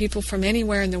internet so people from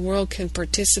anywhere in the world can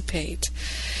participate.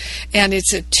 And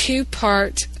it's a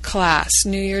 2-part class,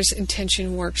 New Year's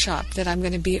Intention Workshop, that I'm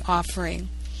going to be offering.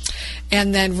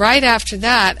 And then right after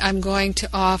that, I'm going to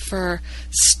offer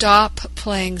Stop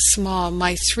Playing Small,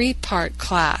 my 3-part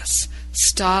class,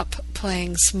 Stop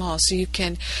Playing Small. So you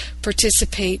can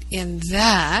participate in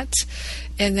that.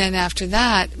 And then after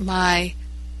that, my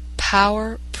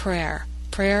Power Prayer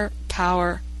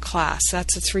Power class.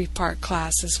 That's a 3-part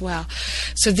class as well.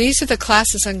 So these are the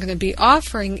classes I'm going to be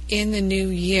offering in the new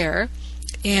year,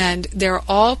 and they're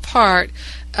all part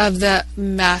of the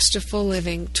Masterful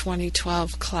Living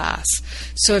 2012 class.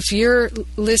 So if you're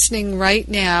listening right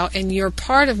now and you're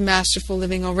part of Masterful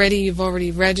Living already, you've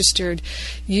already registered,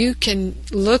 you can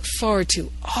look forward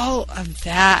to all of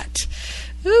that.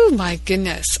 Oh my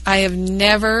goodness, I have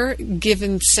never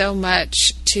given so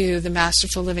much to the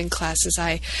Masterful Living classes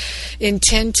I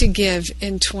intend to give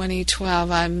in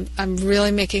 2012. I'm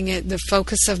really making it the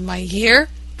focus of my year.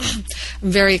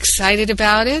 I'm very excited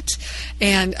about it,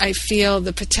 and I feel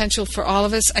the potential for all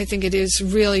of us. I think it is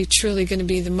really, truly going to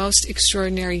be the most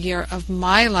extraordinary year of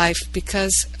my life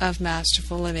because of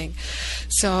Masterful Living.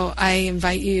 So I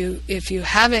invite you, if you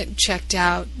haven't checked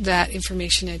out that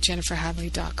information at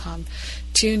jenniferhadley.com,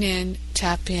 tune in,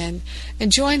 tap in,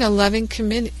 and join a loving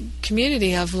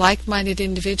community of like-minded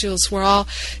individuals. We're all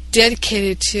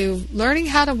dedicated to learning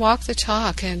how to walk the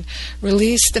talk and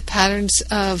release the patterns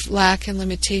of lack and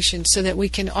limitation so that we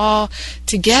can all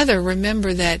together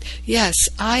remember that, yes,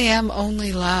 I am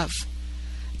only love.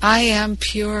 I am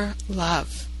pure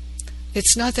love.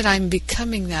 It's not that I'm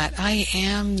becoming that. I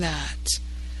am that.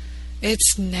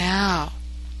 It's now.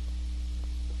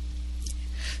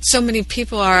 So many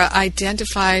people are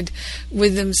identified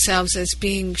with themselves as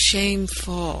being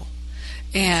shameful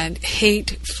and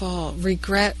hateful,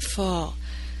 regretful.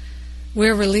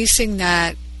 We're releasing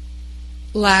that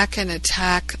lack and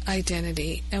attack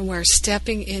identity, and we're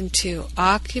stepping into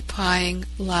occupying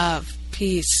love,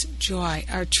 peace, joy,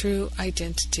 our true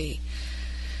identity.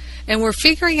 And we're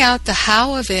figuring out the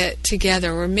how of it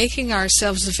together. We're making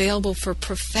ourselves available for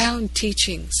profound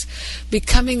teachings,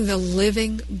 becoming the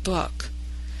living book.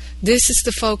 This is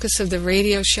the focus of the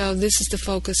radio show. This is the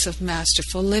focus of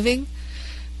Masterful Living.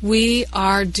 We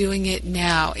are doing it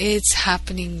now. It's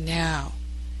happening now.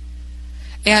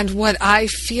 And what I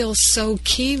feel so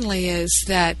keenly is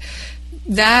that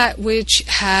which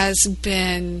has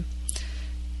been,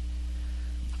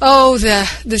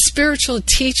 the spiritual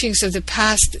teachings of the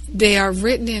past, they are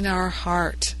written in our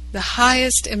heart. The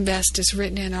highest and best is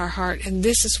written in our heart, and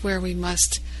this is where we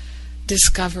must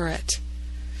discover it.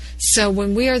 So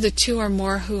when we are the two or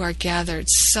more who are gathered,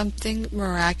 something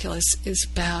miraculous is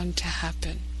bound to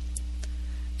happen.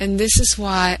 And this is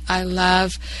why I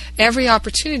love every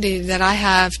opportunity that I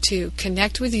have to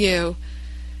connect with you,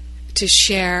 to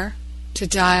share, to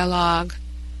dialogue,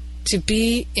 to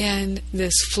be in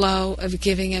this flow of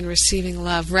giving and receiving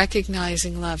love,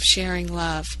 recognizing love, sharing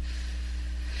love.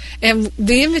 And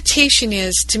the invitation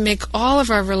is to make all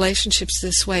of our relationships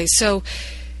this way. So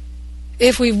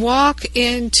if we walk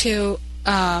into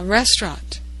a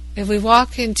restaurant, if we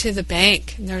walk into the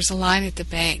bank and there's a line at the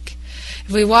bank,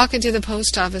 if we walk into the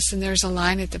post office and there's a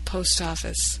line at the post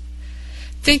office,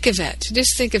 think of it.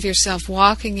 Just think of yourself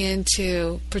walking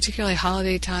into, particularly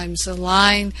holiday times, a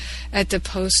line at the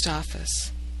post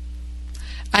office.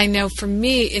 I know for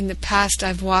me, in the past,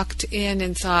 I've walked in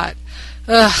and thought,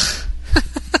 ugh.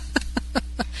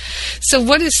 So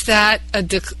what is that a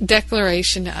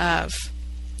declaration of?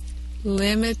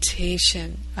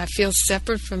 Limitation. I feel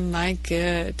separate from my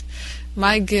good.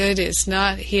 My good is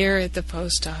not here at the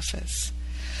post office.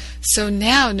 So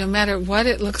now, no matter what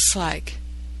it looks like,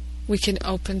 we can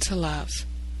open to love.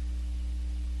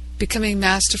 Becoming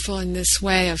masterful in this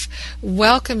way of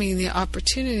welcoming the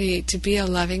opportunity to be a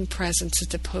loving presence at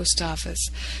the post office,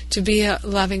 to be a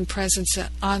loving presence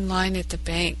online at the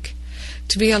bank,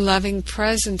 to be a loving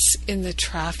presence in the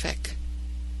traffic.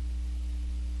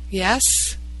 Yes?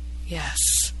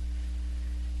 Yes.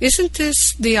 Isn't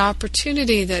this the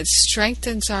opportunity that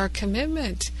strengthens our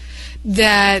commitment,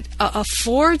 that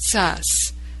affords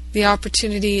us the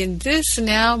opportunity in this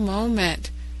now moment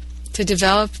to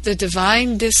develop the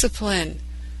divine discipline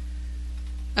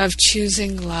of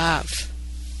choosing love?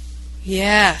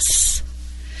 Yes.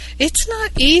 It's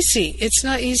not easy. It's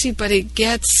not easy, but it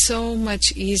gets so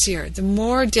much easier. The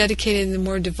more dedicated and the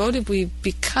more devoted we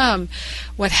become,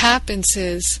 what happens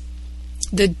is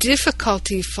the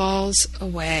difficulty falls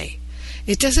away.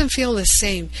 It doesn't feel the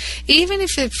same. Even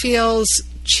if it feels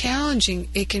challenging,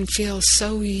 it can feel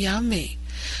so yummy,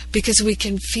 because we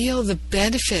can feel the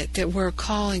benefit that we're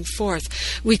calling forth.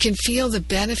 We can feel the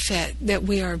benefit that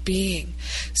we are being.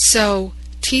 So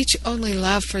teach only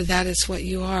love, for that is what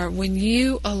you are. When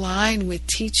you align with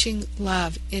teaching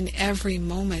love in every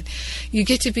moment, you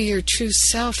get to be your true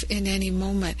self in any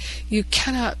moment. You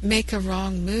cannot make a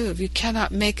wrong move. You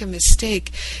cannot make a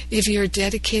mistake if you're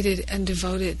dedicated and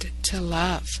devoted to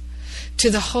love, to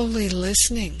the holy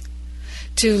listening,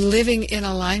 to living in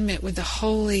alignment with the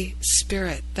Holy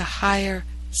Spirit, the higher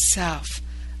self.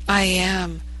 I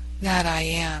am that I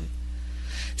am.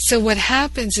 So what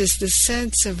happens is the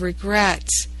sense of regret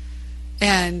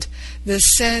and the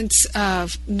sense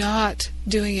of not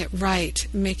doing it right,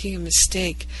 making a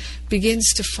mistake,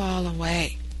 begins to fall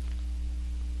away.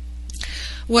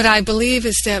 What I believe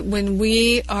is that when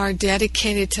we are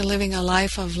dedicated to living a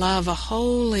life of love, a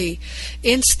holy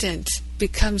instant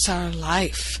becomes our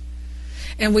life.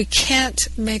 And we can't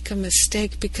make a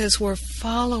mistake because we're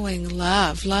following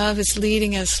love. Love is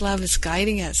leading us. Love is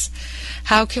guiding us.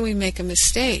 How can we make a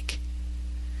mistake?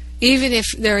 Even if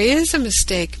there is a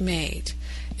mistake made,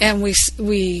 and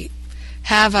we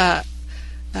have a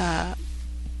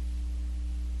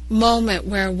moment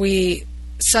where we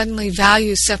suddenly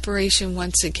value separation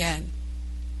once again,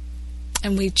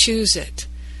 and we choose it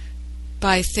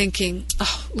by thinking,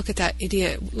 oh, look at that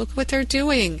idiot. Look what they're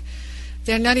doing.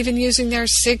 They're not even using their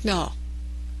signal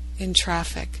in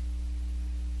traffic.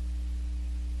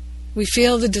 We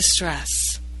feel the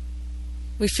distress.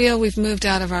 We feel we've moved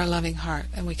out of our loving heart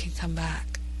and we can come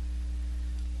back.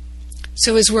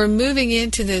 So as we're moving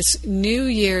into this New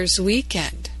Year's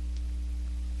weekend,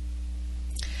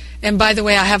 and by the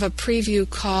way, I have a preview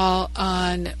call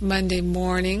on Monday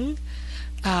morning,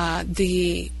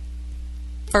 the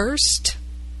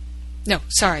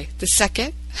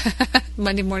 2nd,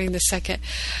 Monday morning the 2nd,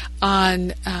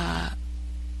 on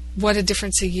what a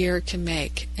difference a year can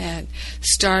make, and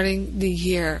starting the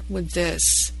year with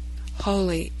this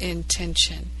holy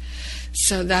intention.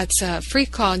 So that's a free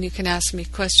call, and you can ask me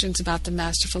questions about the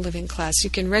Masterful Living class. You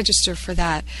can register for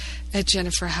that at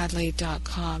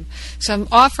jenniferhadley.com. So I'm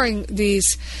offering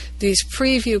these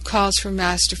preview calls for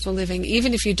Masterful Living.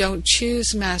 Even if you don't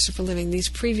choose Masterful Living, these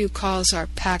preview calls are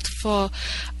packed full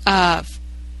of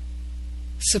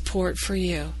support for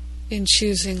you in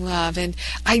choosing love and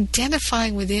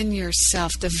identifying within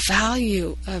yourself the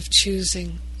value of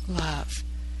choosing love.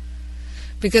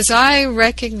 Because I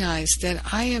recognize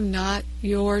that I am not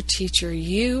your teacher.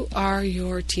 You are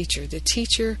your teacher. The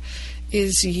teacher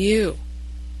is you.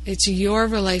 It's your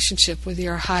relationship with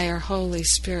your higher Holy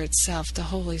Spirit self, the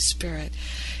Holy Spirit.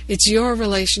 It's your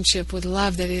relationship with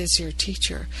love that is your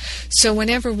teacher. So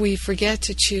whenever we forget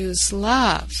to choose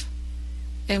love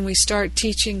and we start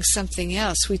teaching something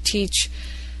else, we teach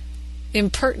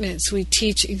impertinence, we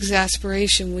teach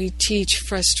exasperation, we teach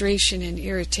frustration and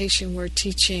irritation, we're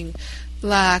teaching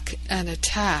lack and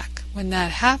attack. When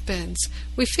that happens,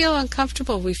 we feel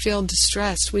uncomfortable, we feel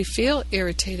distressed, we feel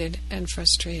irritated and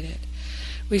frustrated.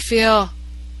 We feel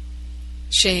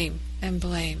shame and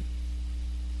blame.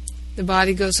 The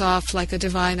body goes off like a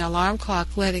divine alarm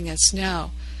clock, letting us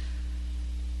know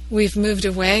we've moved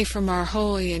away from our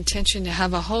holy intention to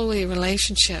have a holy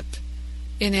relationship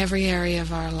in every area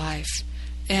of our life.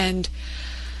 And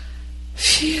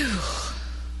phew,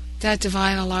 that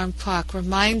divine alarm clock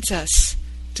reminds us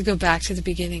to go back to the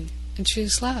beginning and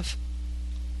choose love.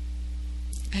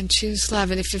 And choose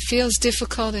love. And if it feels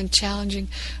difficult and challenging,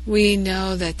 we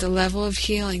know that the level of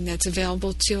healing that's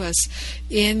available to us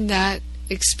in that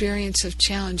experience of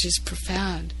challenge is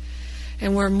profound.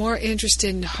 And we're more interested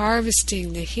in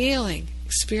harvesting the healing,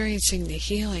 experiencing the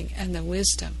healing and the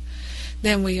wisdom,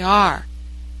 than we are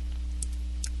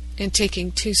in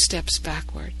taking 2 steps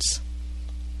backwards.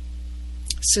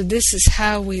 So this is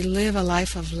how we live a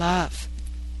life of love,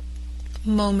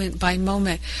 moment by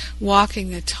moment,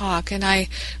 walking the talk. And I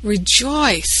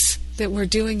rejoice that we're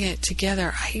doing it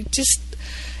together. I just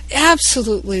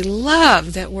absolutely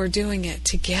love that we're doing it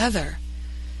together.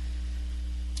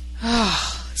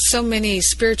 Oh, so many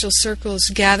spiritual circles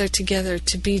gather together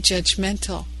to be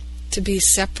judgmental, to be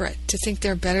separate, to think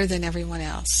they're better than everyone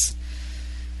else.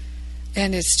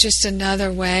 And it's just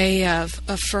another way of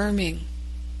affirming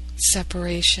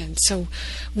separation. So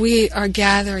we are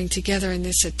gathering together in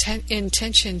this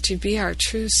intention to be our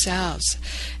true selves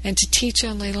and to teach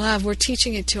only love. We're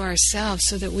teaching it to ourselves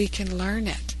so that we can learn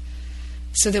it,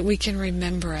 so that we can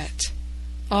remember it.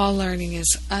 All learning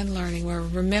is unlearning. We're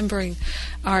remembering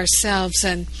ourselves.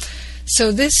 And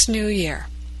so this new year,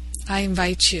 I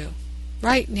invite you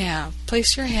right now,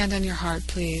 place your hand on your heart,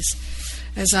 please,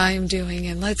 as I am doing,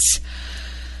 and let's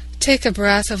take a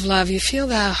breath of love. You feel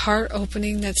that heart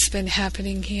opening that's been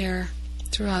happening here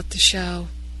throughout the show.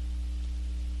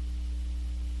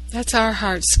 That's our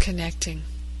hearts connecting,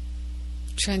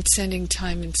 transcending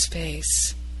time and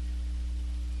space.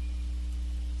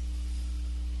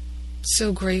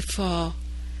 So grateful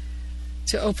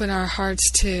to open our hearts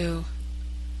to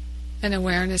an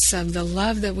awareness of the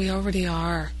love that we already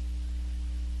are.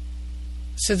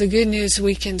 So the good news,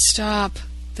 we can stop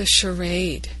the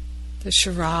charade,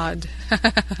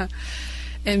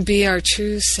 and be our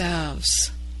true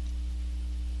selves.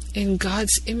 In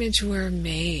God's image we're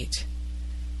made.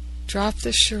 Drop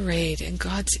the charade. In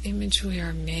God's image we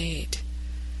are made.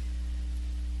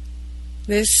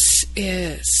 This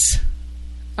is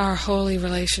our holy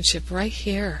relationship right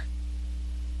here.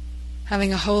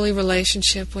 Having a holy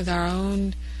relationship with our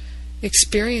own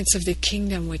experience of the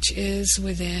kingdom which is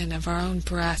within, of our own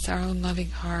breath, our own loving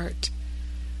heart.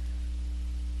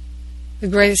 The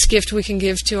greatest gift we can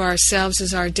give to ourselves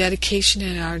is our dedication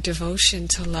and our devotion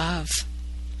to love.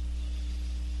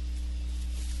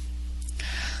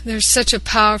 There's such a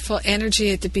powerful energy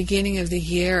at the beginning of the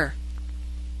year.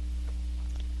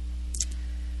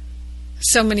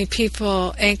 So many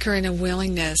people anchor in a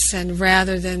willingness, and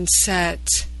rather than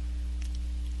set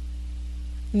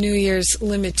New Year's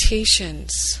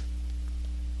limitations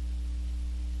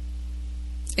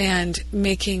and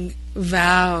making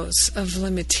vows of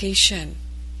limitation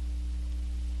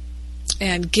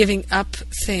and giving up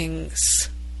things,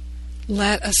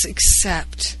 let us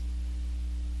accept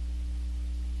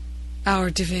our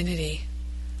divinity.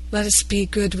 Let us be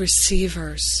good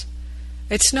receivers.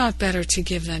 It's not better to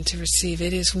give than to receive.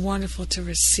 It is wonderful to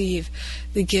receive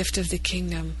the gift of the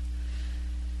kingdom,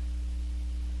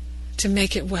 to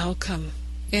make it welcome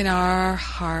in our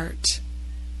heart.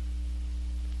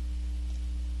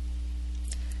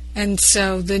 And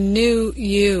so the new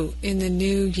you in the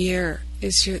new year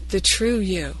is the true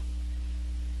you.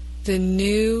 The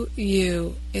new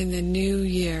you in the new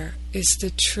year is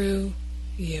the true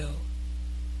you.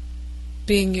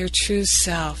 Being your true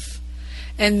self.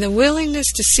 And the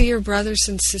willingness to see your brothers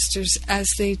and sisters as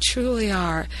they truly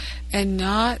are, and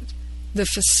not the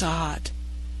facade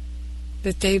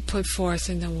that they put forth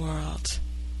in the world.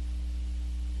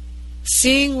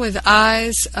 Seeing with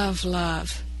eyes of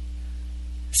love.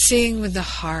 Seeing with the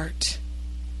heart.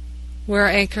 We're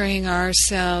anchoring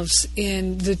ourselves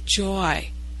in the joy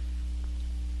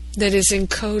that is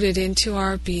encoded into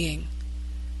our being,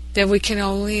 that we can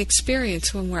only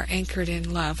experience when we're anchored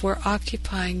in love. We're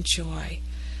occupying joy.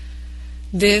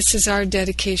 This is our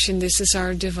dedication. This is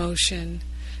our devotion.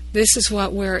 This is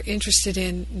what we're interested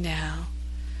in now.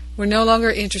 We're no longer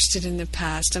interested in the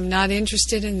past. I'm not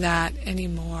interested in that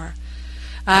anymore.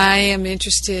 I am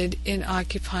interested in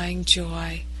occupying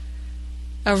joy,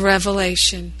 of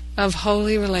revelation, of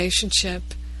holy relationship,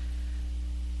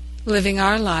 living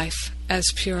our life as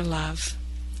pure love.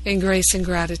 In grace and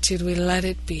gratitude we let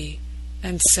it be,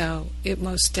 and so it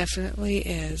most definitely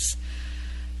is.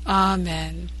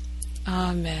 Amen.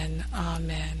 Amen.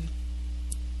 Amen.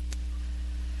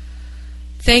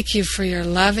 Thank you for your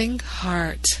loving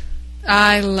heart.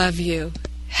 I love you.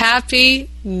 Happy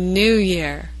New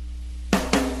Year.